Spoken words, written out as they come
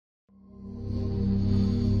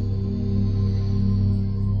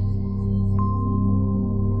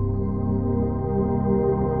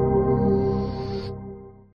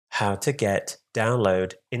how to get,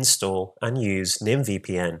 download, install, and use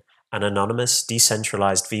NymVPN, an anonymous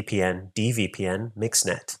decentralized VPN, dVPN,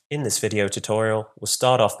 Mixnet. In this video tutorial, we'll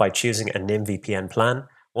start off by choosing a NymVPN plan.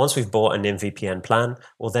 Once we've bought a NymVPN plan,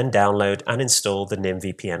 we'll then download and install the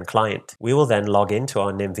NymVPN client. We will then log into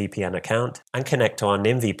our NymVPN account and connect to our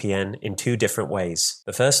NymVPN in two different ways.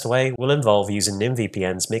 The first way will involve using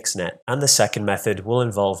NymVPN's Mixnet, and the second method will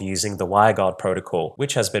involve using the WireGuard protocol,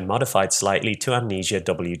 which has been modified slightly to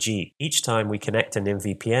AmneziaWG. Each time we connect a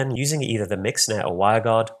NymVPN using either the Mixnet or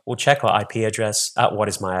WireGuard, we'll check our IP address at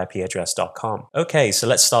whatismyipaddress.com. Okay, so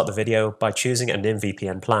let's start the video by choosing a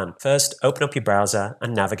NymVPN plan. First, open up your browser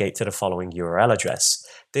and navigate to the following URL address.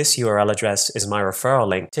 This URL address is my referral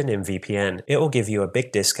link to NymVPN. It will give you a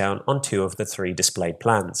big discount on 2 of the 3 displayed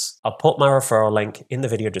plans. I'll put my referral link in the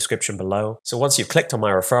video description below. So once you've clicked on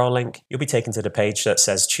my referral link, you'll be taken to the page that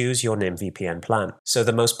says choose your NymVPN plan. So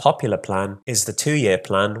the most popular plan is the 2-year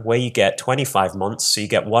plan, where you get 25 months, so you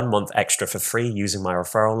get 1 month extra for free using my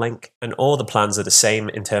referral link. And all the plans are the same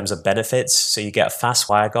in terms of benefits. So you get a fast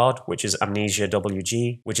WireGuard, which is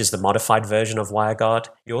AmneziaWG, which is the modified version of WireGuard.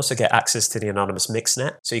 You also get access to the anonymous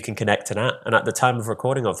Mixnet, so you can connect to that. And at the time of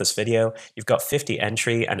recording of this video, you've got 50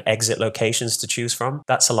 entry and exit locations to choose from.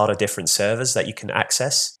 That's a lot of different servers that you can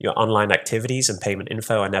access. Your online activities and payment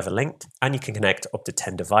info are never linked, and you can connect up to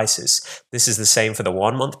 10 devices. This is the same for the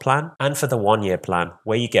 1 month plan and for the 1-year plan,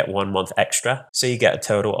 where you get 1 month extra. So you get a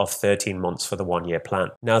total of 13 months for the 1-year plan.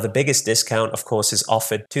 Now, the biggest discount, of course, is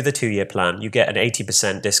offered to the 2-year plan. You get an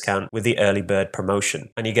 80% discount with the early bird promotion,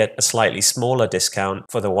 and you get a slightly smaller discount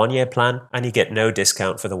for the 1-year plan, and you get no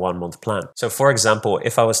discount for the 1 month plan. So for example,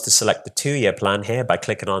 if I was to select the 2-year plan here by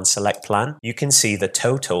clicking on select plan, you can see the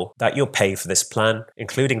total that you'll pay for this plan,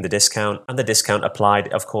 including the discount, and the discount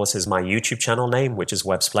applied, of course, is my YouTube channel name, which is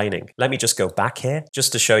Websplaining. Let me just go back here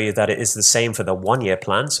just to show you that it is the same for the 1-year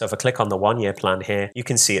plan. So if I click on the 1-year plan here, you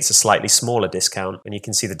can see it's a slightly smaller discount, and you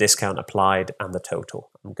can see the discount applied and the total.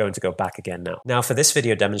 I'm going to go back again now. Now for this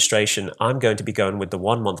video demonstration, I'm going to be going with the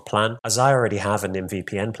 1 month plan, as I already have a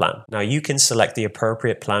NymVPN plan. Now you can select the appropriate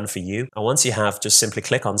plan for you, and once you have, just simply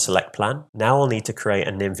click on select plan. Now we'll need to create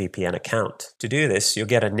a NymVPN account. To do this, you'll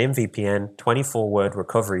get a NymVPN 24-word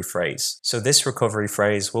recovery phrase. So this recovery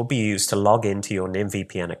phrase will be used to log into your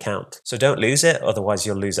NymVPN account. So don't lose it, otherwise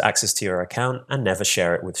you'll lose access to your account and never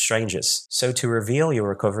share it with strangers. So to reveal your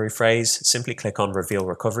recovery phrase, simply click on reveal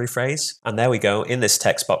recovery phrase, and there we go. In this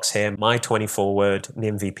text box here, my 24-word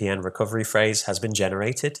NymVPN recovery phrase has been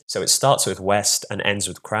generated. So it starts with West and ends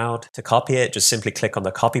with crowd. To copy it, just simply click on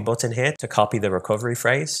the copy button here to copy the recovery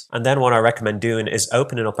phrase. And then what I recommend doing is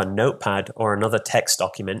opening up a notepad or another text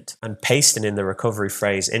document and pasting in the recovery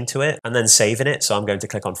phrase into it and then saving it. So I'm going to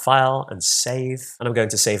click on file and save, and I'm going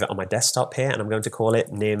to save it on my desktop here, and I'm going to call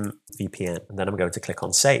it NymVPN, and then I'm going to click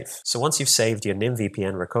on save. So once you've saved your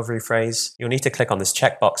NymVPN recovery phrase, you'll need to click on this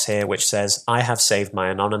checkbox here which says I have saved my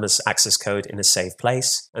anonymous access code in a safe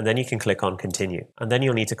place, and then you can click on continue. And then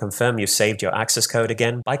you'll need to confirm you've saved your access code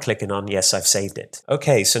again by clicking on yes, I've saved it.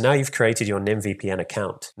 Okay, so now you've created your NymVPN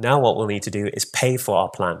account. Now what we'll need to do is pay for our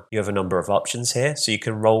plan. You have a number of options here, so you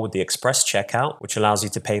can roll with the express checkout, which allows you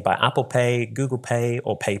to pay by Apple Pay, Google Pay,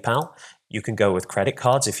 or PayPal. You can go with credit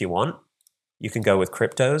cards if you want. You can go with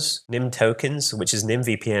cryptos, Nym tokens, which is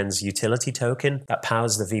NymVPN's utility token that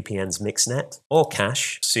powers the VPN's Mixnet, or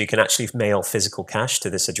cash, so you can actually mail physical cash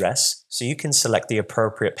to this address. So you can select the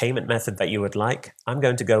appropriate payment method that you would like. I'm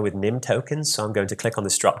going to go with Nym tokens, so I'm going to click on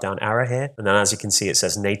this drop-down arrow here, and then as you can see it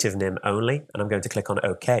says native Nym only, and I'm going to click on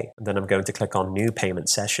OK, and then I'm going to click on new payment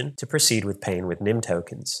session to proceed with paying with Nym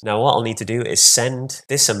tokens. Now what I'll need to do is send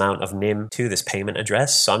this amount of Nym to this payment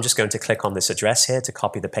address, so I'm just going to click on this address here to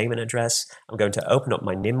copy the payment address. I'm going to open up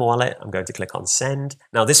my Nym wallet. I'm going to click on send.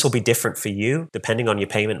 Now this will be different for you depending on your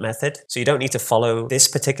payment method. So you don't need to follow this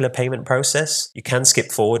particular payment process. You can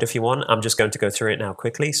skip forward if you want. I'm just going to go through it now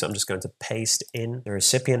quickly. So I'm just going to paste in the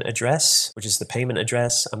recipient address, which is the payment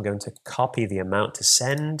address. I'm going to copy the amount to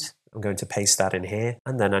send. I'm going to paste that in here,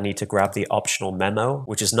 and then I need to grab the optional memo,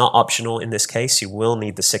 which is not optional in this case. You will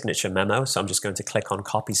need the signature memo. So I'm just going to click on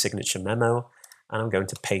copy signature memo, and I'm going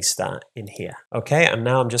to paste that in here. Okay, and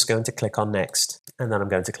now I'm just going to click on next, and then I'm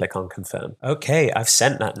going to click on confirm. Okay, I've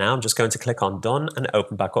sent that now. I'm just going to click on done and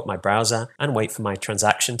open back up my browser and wait for my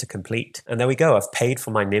transaction to complete. And there we go, I've paid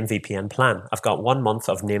for my NymVPN plan. I've got 1 month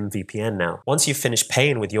of NymVPN now. Once you've finished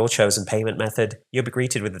paying with your chosen payment method, you'll be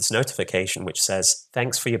greeted with this notification which says,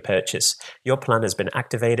 thanks for your purchase. Your plan has been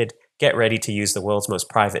activated. get ready to use the world's most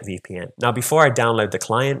private VPN. Now, before I download the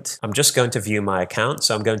client, I'm just going to view my account.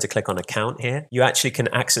 So I'm going to click on account here. You actually can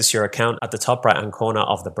access your account at the top right hand corner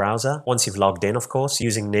of the browser once you've logged in, of course,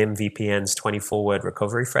 using NymVPN's 24-word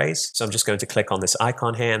recovery phrase. So I'm just going to click on this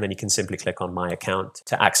icon here, and then you can simply click on my account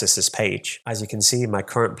to access this page. As you can see, my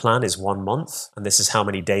current plan is 1 month, and this is how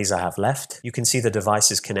many days I have left. You can see the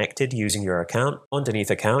devices connected using your account. Underneath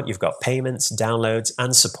account, you've got payments, downloads,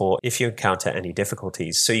 and support if you encounter any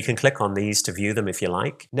difficulties. So you can click on these to view them if you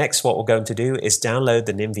like. Next, what we're going to do is download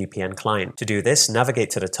the NymVPN client. To do this, navigate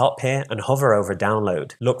to the top here and hover over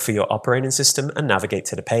download. Look for your operating system and navigate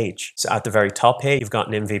to the page. So at the very top here, you've got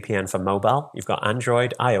NymVPN for mobile, you've got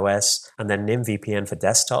Android, iOS, and then NymVPN for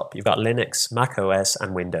desktop. You've got Linux, Mac OS,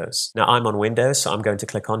 and Windows. Now I'm on Windows, so I'm going to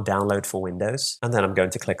click on download for Windows, and then I'm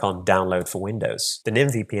going to click on download for Windows. The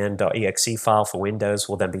nymvpn.exe file for Windows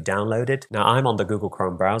will then be downloaded. Now I'm on the Google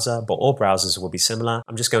Chrome browser, but all browsers will be similar.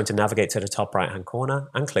 I'm just going to navigate to the top right hand corner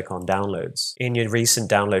and click on downloads. In your recent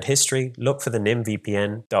download history, look for the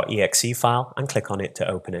nymvpn.exe file and click on it to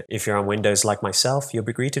open it. If you're on Windows like myself, you'll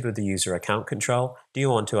be greeted with the user account control. Do you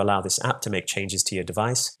want to allow this app to make changes to your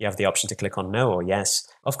device? You have the option to click on no or yes.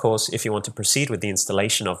 Of course, if you want to proceed with the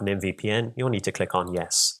installation of NymVPN, you'll need to click on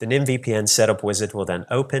yes. The NymVPN setup wizard will then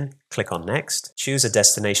open. Click on next. Choose a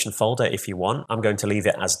destination folder if you want. I'm going to leave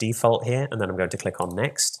it as default here, and then I'm going to click on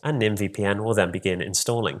next, and NymVPN will then begin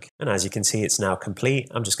installing. And as you can see, it's now complete.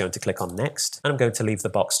 I'm just going to click on next, and I'm going to leave the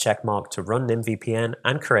box checkmark to run NymVPN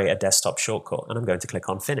and create a desktop shortcut, and I'm going to click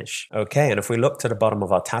on finish. Okay, and if we look to the bottom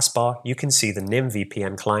of our taskbar, you can see the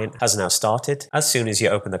NymVPN client has now started. As soon as you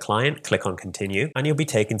open the client, click on continue, and you'll be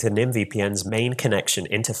taken to NymVPN's main connection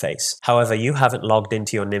interface. However, you haven't logged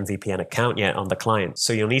into your NymVPN account yet on the client,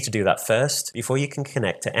 so you'll need to do that first before you can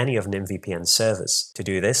connect to any of NymVPN's servers. To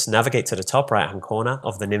do this, navigate to the top right hand corner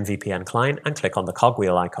of the NymVPN client and click on the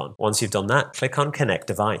cogwheel icon. Once you've done that, click on connect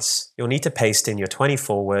device. You'll need to paste in your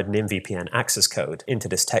 24-word NymVPN access code into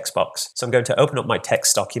this text box. So I'm going to open up my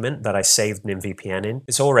text document that I saved NymVPN in.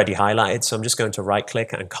 It's already highlighted, so I'm just going to right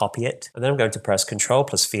click and copy it, and then I'm going to press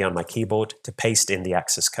Ctrl+V on my keyboard to paste in the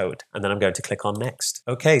access code, and then I'm going to click on next.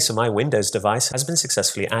 Okay, so my Windows device has been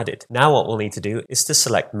successfully added. Now what we'll need to do is to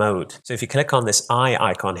select mode. So if you click on this eye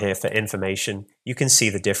icon here for information, you can see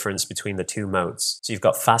the difference between the two modes. So you've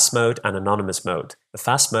got fast mode and anonymous mode. The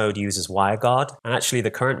fast mode uses WireGuard, and actually the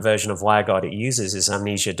current version of WireGuard it uses is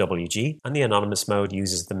AmneziaWG, and the anonymous mode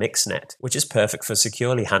uses the Mixnet, which is perfect for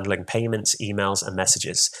securely handling payments, emails, and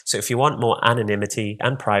messages. So if you want more anonymity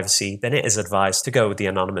and privacy, then it is advised to go with the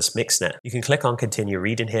anonymous Mixnet. You can click on continue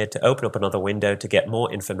reading here to open up another window to get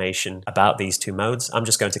more information about these two modes. I'm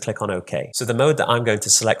just going to click on OK. So the mode that I'm going to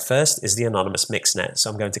select first is the anonymous Mixnet, so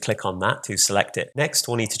I'm going to click on that to select it. Next,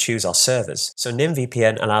 we'll need to choose our servers. So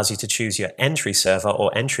NymVPN allows you to choose your entry server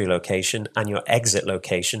or entry location and your exit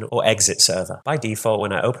location or exit server. By default,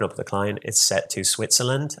 when I open up the client, it's set to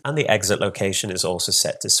Switzerland, and the exit location is also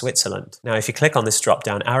set to Switzerland. Now, if you click on this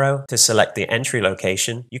drop-down arrow to select the entry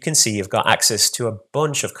location, you can see you've got access to a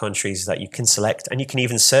bunch of countries that you can select, and you can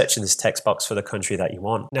even search in this text box for the country that you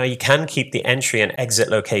want. Now, you can keep the entry and exit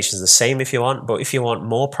locations the same if you want, but if you want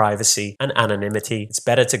more privacy and anonymity, it's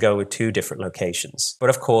better to go with two different locations.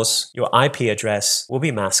 But of course, your IP address will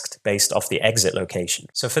be masked based off the exit location.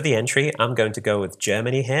 So for the entry, I'm going to go with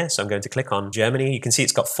Germany here. So I'm going to click on Germany. You can see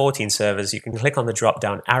it's got 14 servers. You can click on the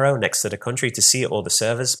drop-down arrow next to the country to see all the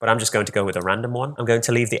servers, but I'm just going to go with a random one. I'm going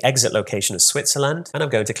to leave the exit location as Switzerland, and I'm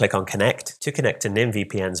going to click on connect to connect to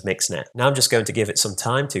NymVPN's Mixnet. Now I'm just going to give it some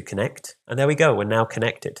time to connect, and there we go, we're now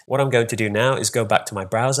connected. What I'm going to do now is go back to my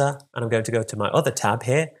browser, and I'm going to go to my other tab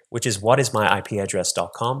here, which is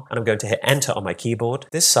whatismyipaddress.com, and I'm going to hit enter on my keyboard.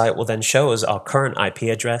 This site will then show us our current IP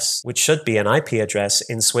address, which should be an IP address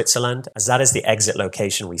in Switzerland, as that is the exit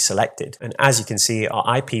location we selected. And as you can see, our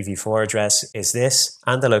IPv4 address is this,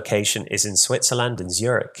 and the location is in Switzerland and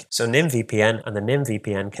Zurich. So NymVPN and the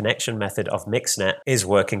NymVPN connection method of Mixnet is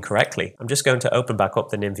working correctly. I'm just going to open back up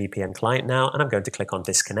the NymVPN client now, and I'm going to click on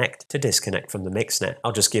disconnect to disconnect from the Mixnet.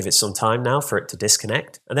 I'll just give it some time now for it to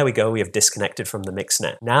disconnect, and there we go, we have disconnected from the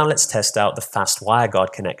Mixnet. Now let's test out the fast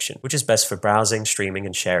WireGuard connection, which is best for browsing, streaming,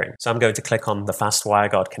 and sharing. So I'm going to click on the fast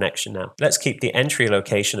WireGuard connection now. Let's keep the entry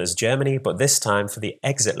location as Germany, but this time for the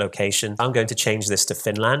exit location, I'm going to change this to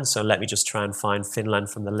Finland. So let me just try and find Finland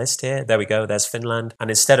from the list here. There we go, there's Finland. And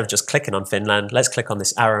instead of just clicking on Finland, let's click on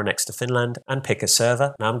this arrow next to Finland and pick a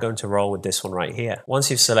server. Now I'm going to roll with this one right here. Once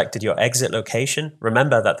you've selected your exit location,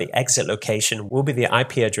 remember that the exit location will be the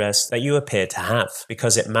IP address that you appear to have,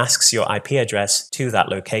 because it masks your IP address to that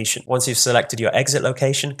location. location. Once you've selected your exit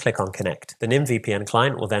location, click on connect. The NymVPN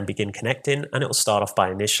client will then begin connecting, and it will start off by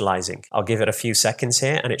initializing. I'll give it a few seconds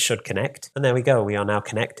here and it should connect. And there we go, we are now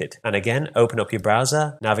connected. And again, open up your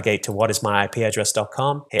browser, navigate to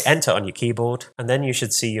whatismyipaddress.com, hit enter on your keyboard, and then you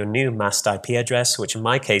should see your new masked IP address, which in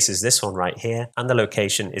my case is this one right here, and the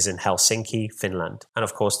location is in Helsinki, Finland. And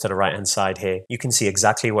of course, to the right hand side here, you can see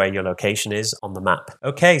exactly where your location is on the map.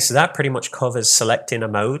 Okay, so that pretty much covers selecting a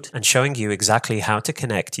mode and showing you exactly how to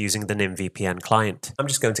connect using the NymVPN client. I'm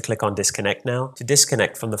just going to click on disconnect now to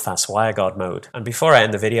disconnect from the fast WireGuard mode. And before I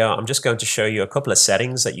end the video, I'm just going to show you a couple of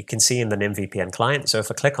settings that you can see in the NymVPN client. So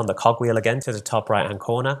if I click on the cogwheel again to the top right hand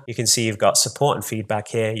corner, you can see you've got support and feedback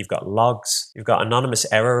here, you've got logs, you've got anonymous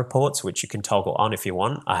error reports, which you can toggle on if you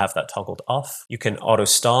want. I have that toggled off. You can auto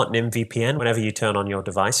start NymVPN whenever you turn on your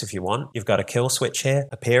device if you want. You've got a kill switch here,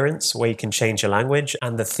 appearance, where you can change your language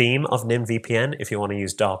and the theme of NymVPN if you want to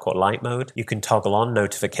use dark or light mode. You can toggle on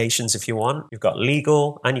notifications if you want. You've got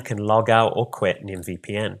legal, and you can log out or quit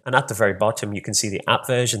NymVPN. And at the very bottom, you can see the app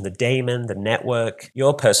version, the daemon, the network,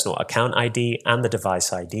 your personal account ID, and the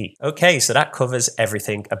device ID. Okay, so that covers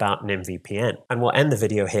everything about NymVPN. And we'll end the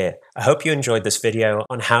video here. I hope you enjoyed this video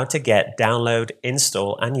on how to get, download,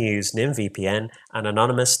 install, and use NymVPN, an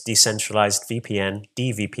anonymous decentralized VPN,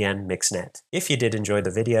 dVPN Mixnet. If you did enjoy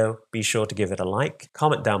the video, be sure to give it a like,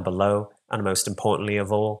 comment down below, and most importantly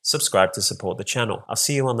of all, subscribe to support the channel. I'll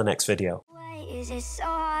see you on the next video. Why is it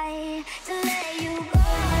so